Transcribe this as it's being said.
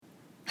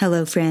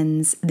Hello,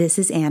 friends. This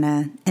is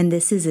Anna, and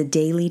this is a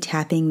daily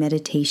tapping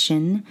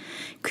meditation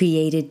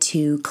created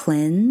to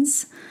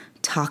cleanse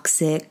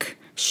toxic,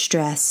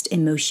 stressed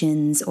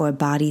emotions or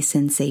body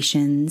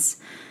sensations,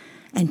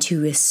 and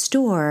to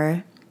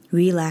restore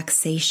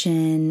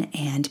relaxation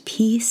and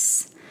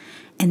peace,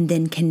 and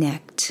then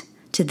connect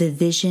to the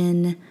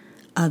vision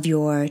of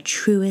your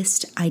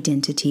truest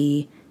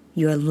identity,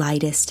 your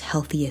lightest,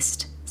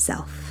 healthiest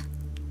self.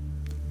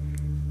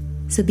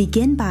 So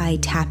begin by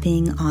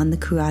tapping on the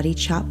karate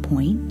chop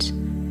point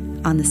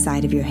on the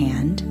side of your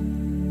hand,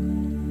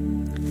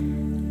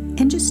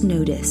 and just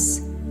notice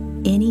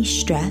any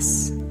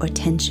stress or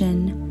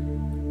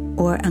tension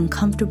or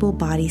uncomfortable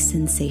body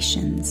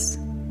sensations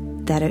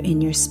that are in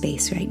your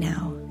space right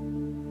now.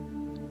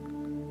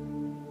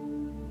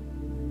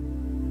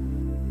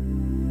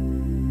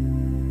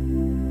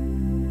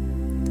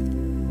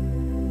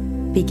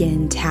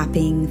 Begin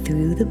tapping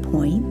through the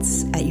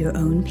points at your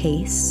own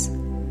pace.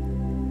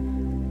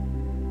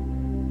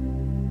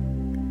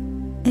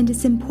 And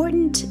it's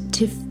important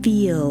to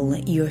feel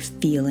your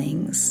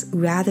feelings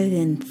rather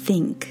than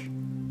think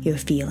your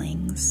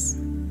feelings.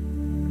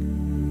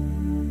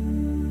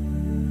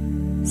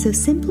 So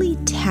simply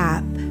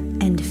tap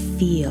and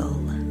feel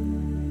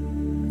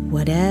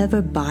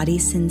whatever body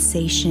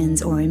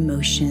sensations or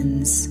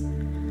emotions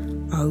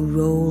are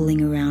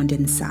rolling around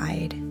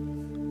inside.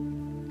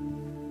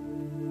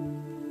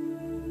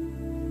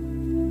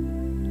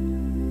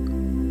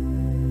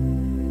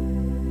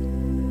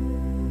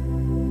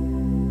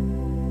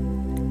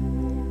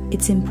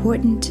 It's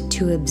important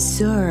to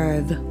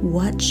observe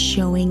what's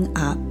showing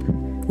up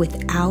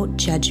without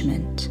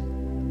judgment,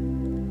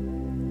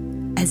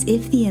 as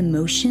if the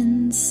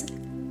emotions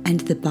and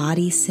the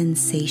body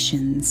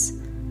sensations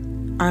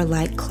are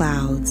like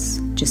clouds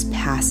just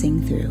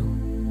passing through,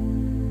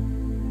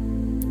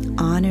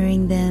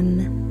 honoring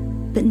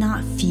them but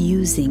not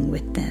fusing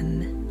with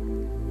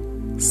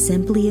them,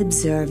 simply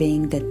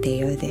observing that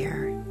they are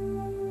there.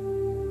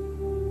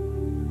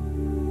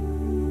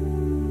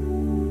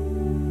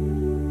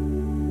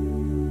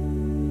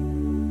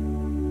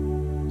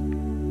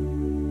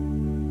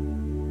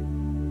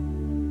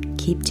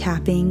 Keep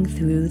tapping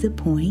through the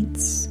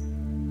points,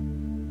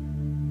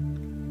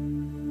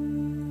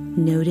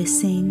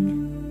 noticing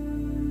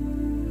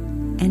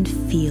and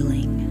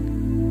feeling.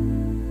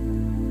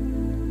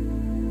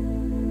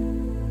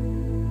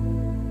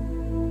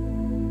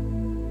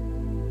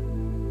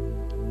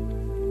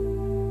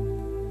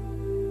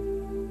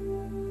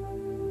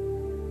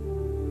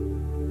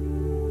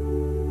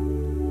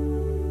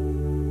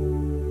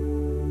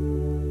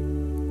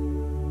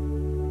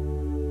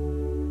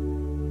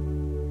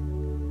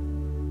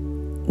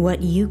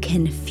 What you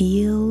can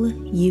feel,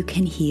 you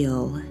can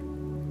heal.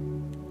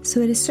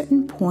 So at a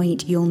certain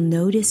point, you'll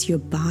notice your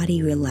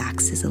body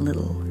relaxes a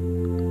little.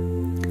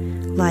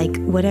 Like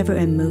whatever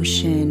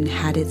emotion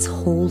had its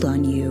hold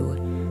on you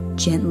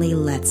gently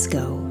lets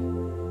go.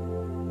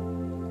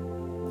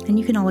 And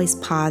you can always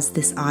pause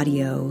this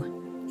audio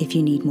if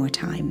you need more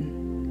time.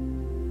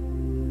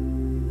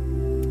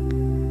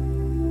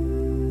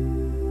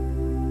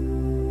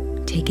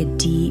 Take a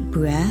deep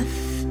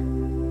breath.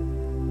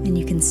 And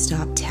you can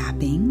stop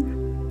tapping.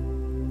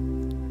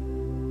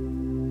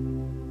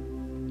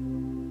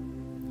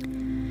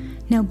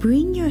 Now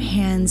bring your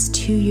hands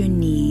to your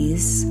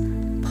knees,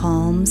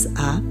 palms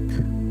up,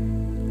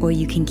 or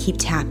you can keep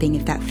tapping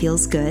if that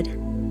feels good.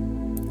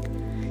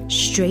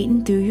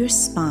 Straighten through your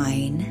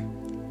spine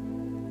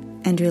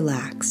and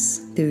relax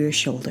through your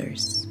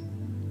shoulders.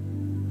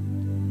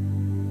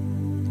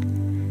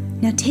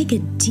 Now take a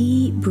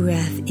deep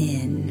breath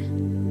in.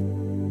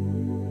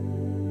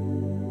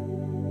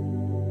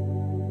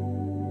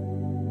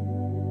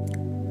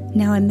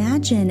 Now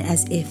imagine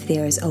as if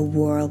there's a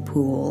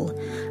whirlpool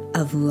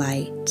of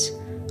light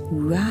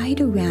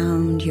right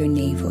around your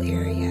navel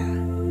area,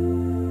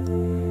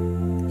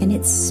 and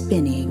it's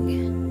spinning.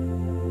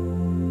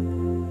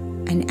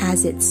 And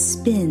as it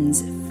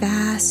spins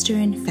faster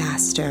and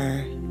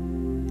faster,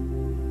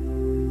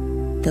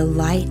 the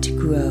light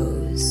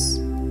grows.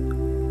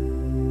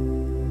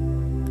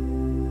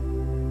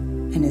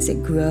 And as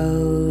it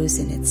grows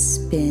and it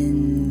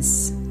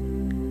spins,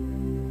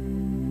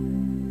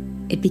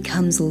 it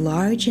becomes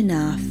large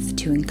enough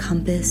to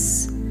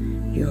encompass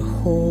your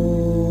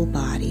whole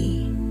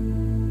body.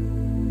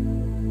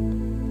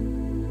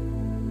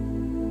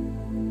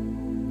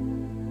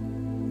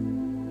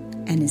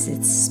 And as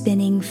it's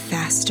spinning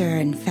faster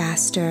and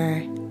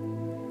faster,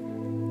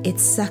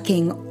 it's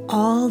sucking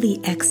all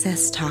the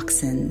excess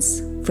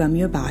toxins from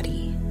your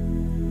body.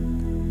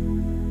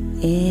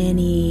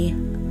 Any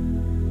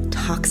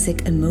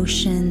toxic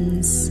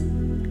emotions,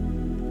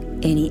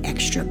 any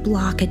extra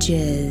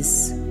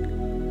blockages,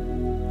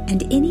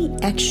 and any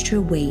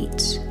extra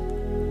weight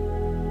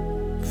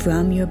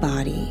from your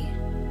body,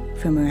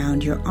 from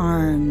around your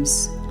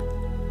arms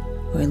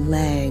or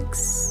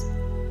legs,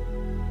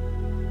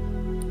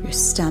 your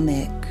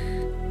stomach,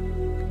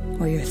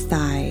 or your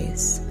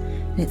thighs.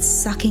 And it's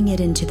sucking it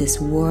into this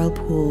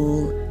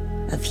whirlpool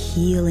of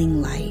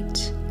healing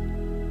light.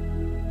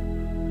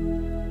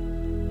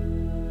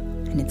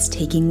 And it's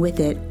taking with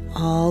it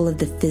all of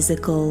the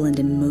physical and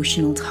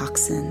emotional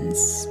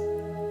toxins,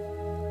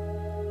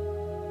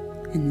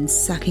 and then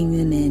sucking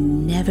them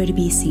in, never to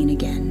be seen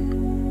again.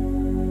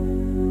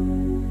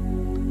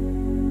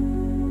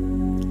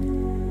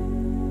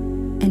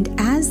 And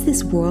as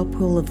this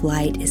whirlpool of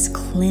light is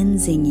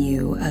cleansing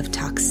you of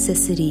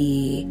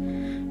toxicity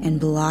and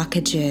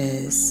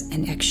blockages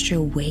and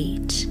extra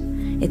weight,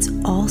 it's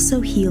also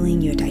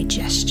healing your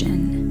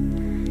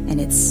digestion, and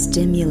it's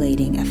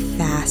stimulating a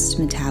fast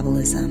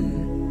metabolism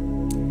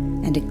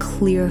and a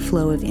clear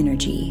flow of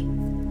energy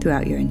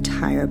throughout your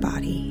entire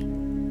body.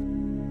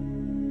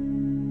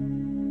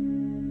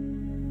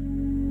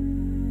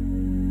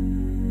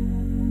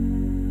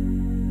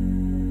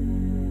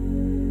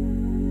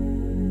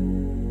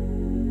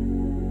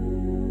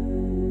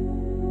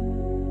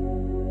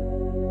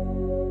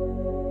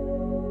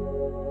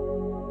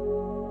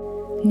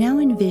 Now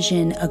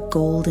envision a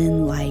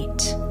golden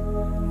light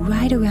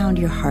right around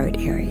your heart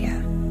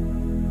area,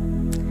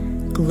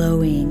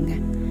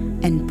 glowing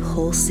and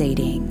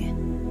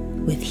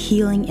pulsating with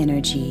healing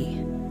energy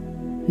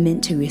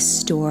meant to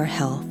restore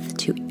health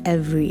to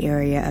every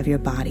area of your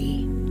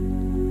body.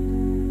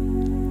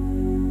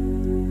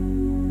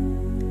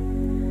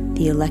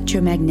 The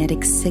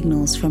electromagnetic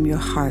signals from your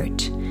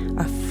heart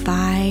are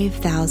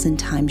 5,000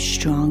 times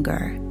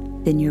stronger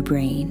than your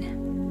brain.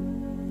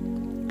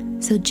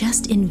 So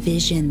just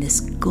envision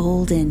this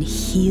golden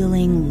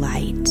healing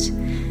light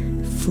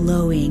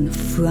flowing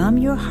from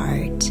your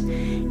heart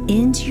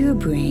into your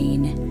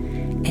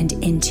brain and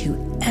into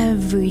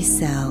every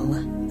cell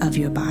of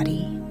your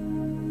body.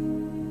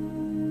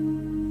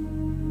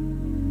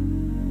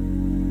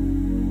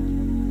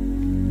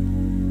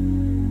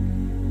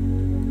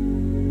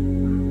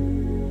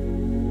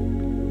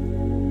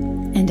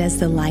 And as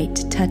the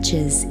light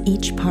touches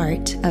each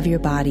part of your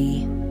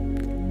body,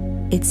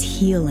 it's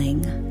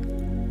healing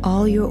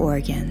all your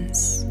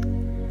organs,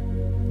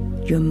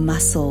 your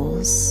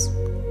muscles,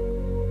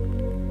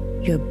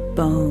 your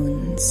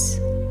bones,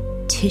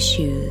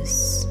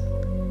 tissues,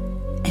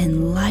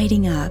 and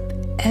lighting up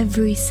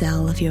every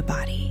cell of your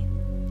body.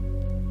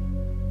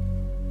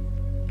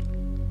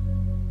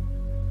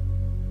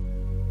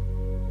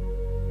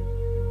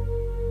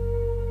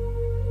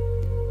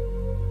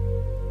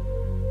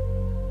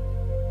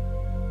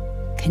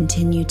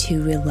 Continue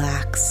to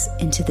relax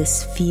into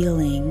this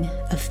feeling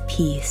of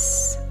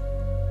peace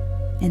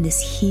and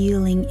this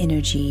healing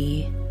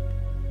energy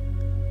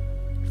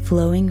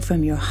flowing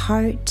from your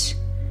heart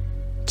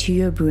to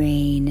your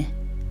brain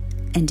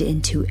and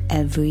into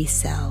every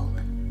cell.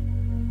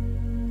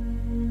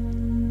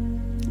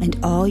 And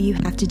all you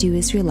have to do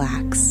is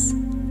relax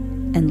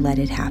and let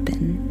it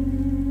happen.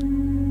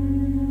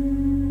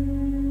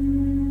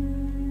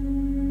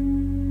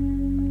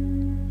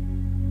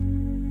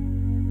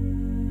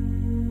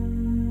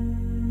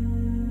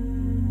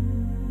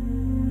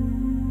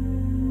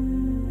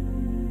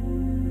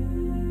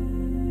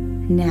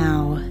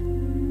 Now,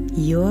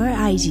 your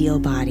ideal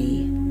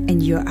body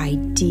and your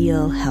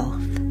ideal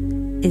health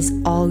is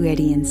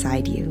already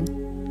inside you.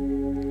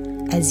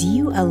 As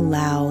you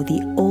allow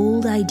the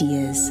old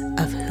ideas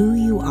of who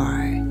you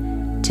are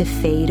to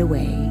fade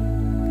away,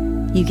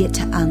 you get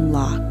to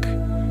unlock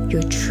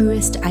your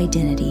truest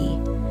identity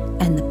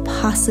and the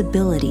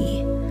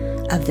possibility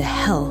of the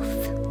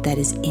health that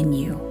is in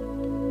you.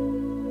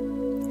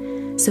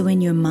 So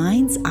in your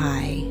mind's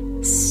eye,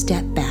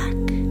 step back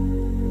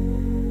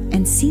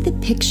and see the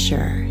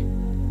picture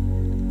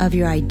of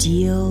your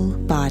ideal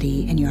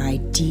body and your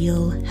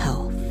ideal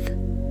health.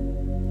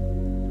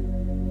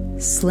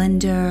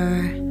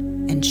 Slender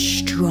and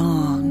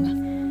strong,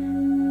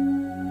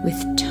 with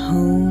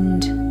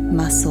toned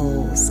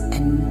muscles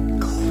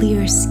and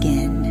clear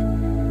skin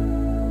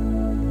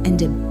and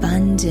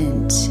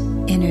abundant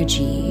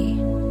energy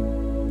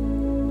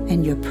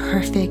and your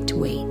perfect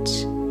weight.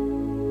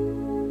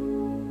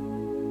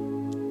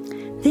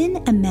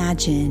 Then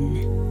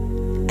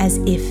imagine as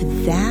if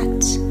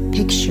that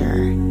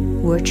picture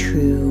were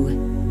true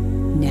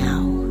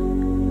now.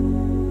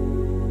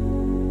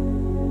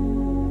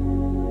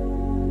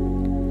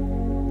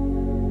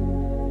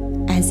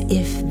 As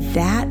if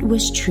that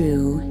was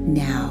true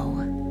now,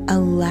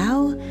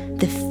 allow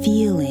the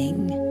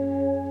feeling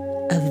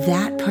of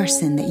that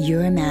person that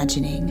you're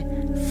imagining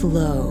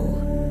flow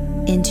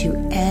into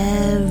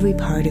every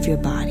part of your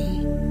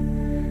body.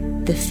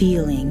 The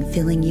feeling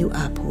filling you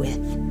up with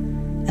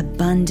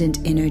abundant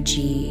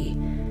energy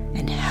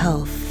and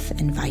health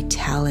and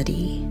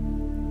vitality.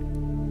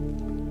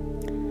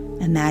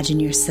 Imagine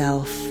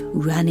yourself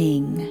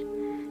running,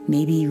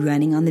 maybe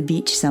running on the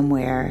beach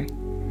somewhere,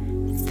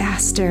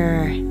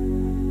 faster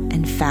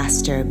and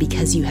faster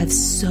because you have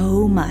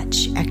so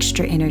much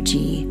extra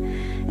energy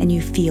and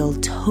you feel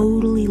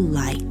totally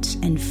light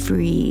and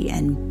free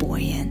and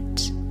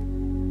buoyant.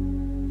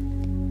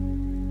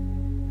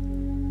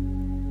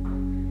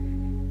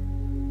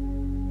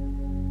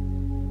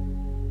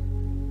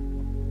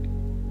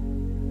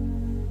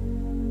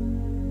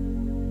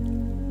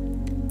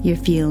 You're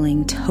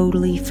feeling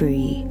totally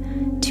free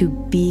to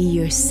be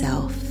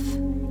yourself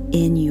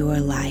in your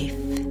life.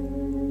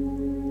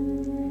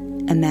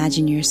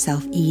 Imagine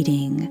yourself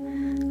eating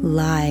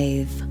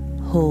live,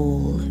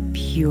 whole,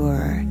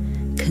 pure,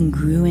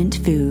 congruent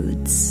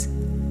foods.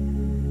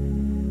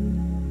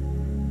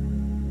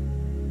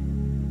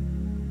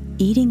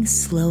 Eating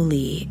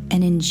slowly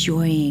and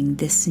enjoying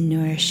this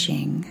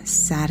nourishing,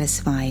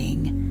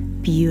 satisfying,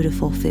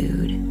 beautiful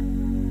food.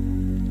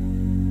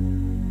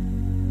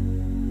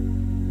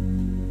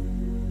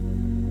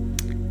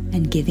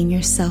 And giving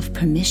yourself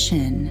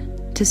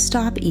permission to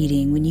stop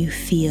eating when you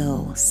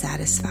feel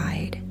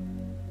satisfied.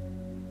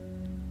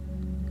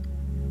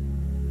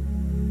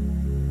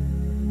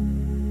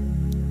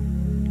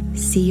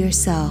 See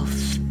yourself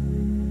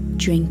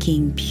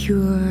drinking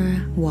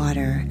pure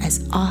water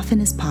as often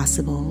as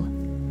possible,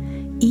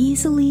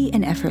 easily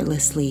and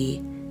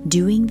effortlessly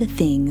doing the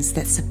things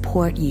that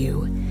support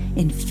you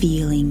in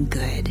feeling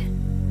good.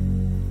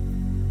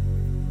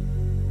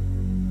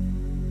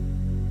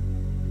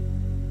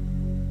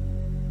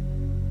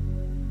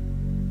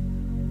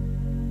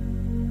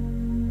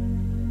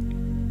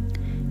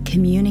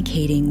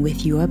 Communicating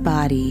with your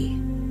body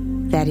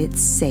that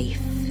it's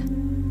safe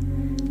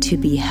to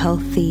be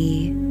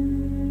healthy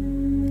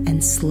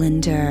and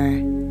slender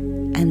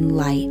and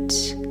light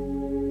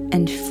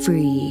and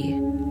free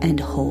and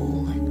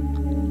whole.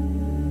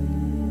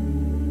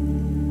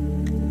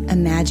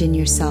 Imagine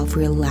yourself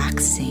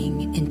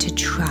relaxing into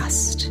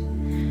trust,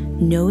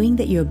 knowing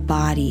that your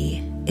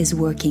body is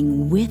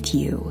working with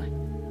you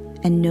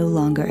and no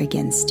longer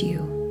against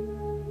you.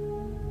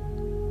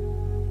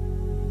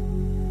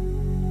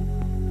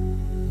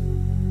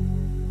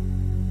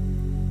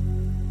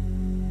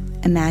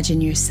 Imagine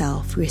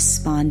yourself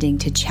responding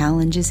to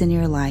challenges in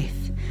your life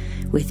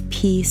with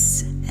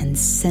peace and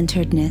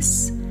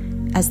centeredness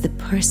as the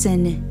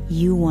person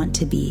you want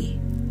to be,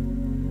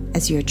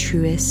 as your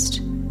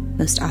truest,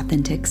 most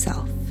authentic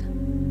self.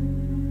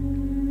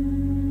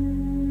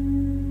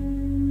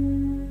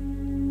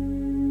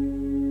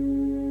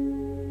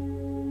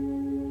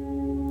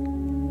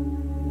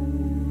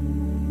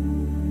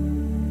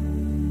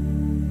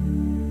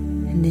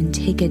 And then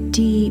take a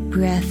deep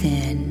breath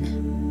in.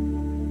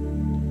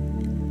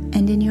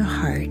 And in your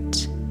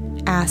heart,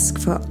 ask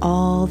for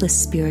all the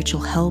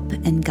spiritual help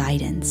and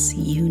guidance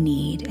you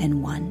need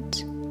and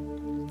want.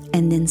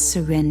 And then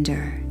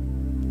surrender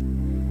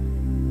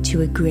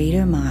to a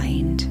greater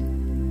mind,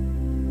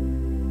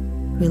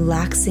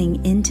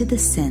 relaxing into the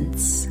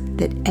sense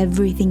that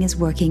everything is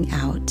working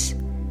out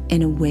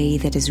in a way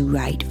that is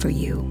right for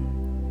you.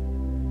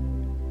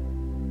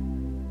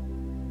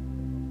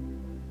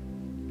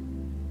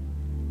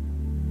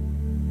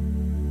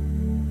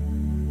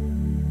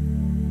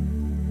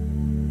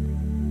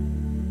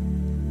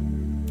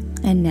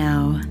 And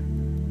now,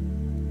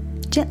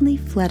 gently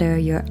flutter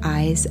your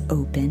eyes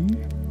open,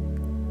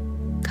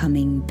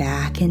 coming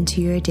back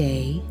into your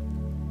day,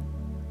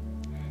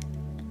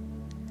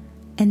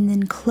 and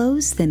then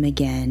close them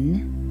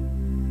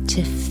again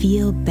to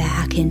feel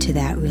back into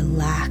that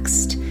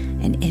relaxed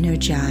and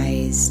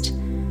energized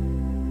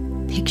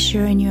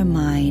picture in your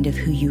mind of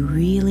who you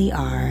really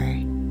are.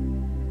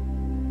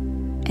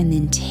 And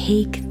then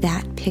take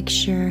that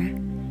picture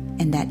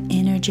and that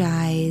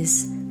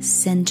energized,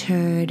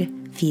 centered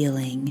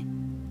feeling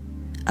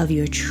of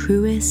your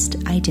truest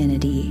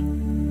identity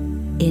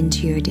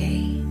into your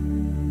day.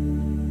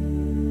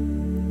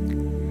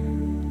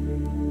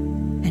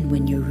 And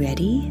when you're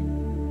ready,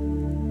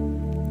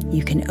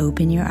 you can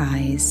open your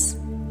eyes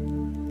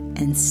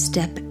and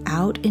step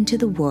out into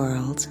the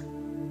world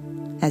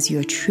as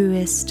your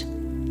truest,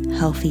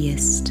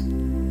 healthiest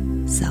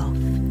self.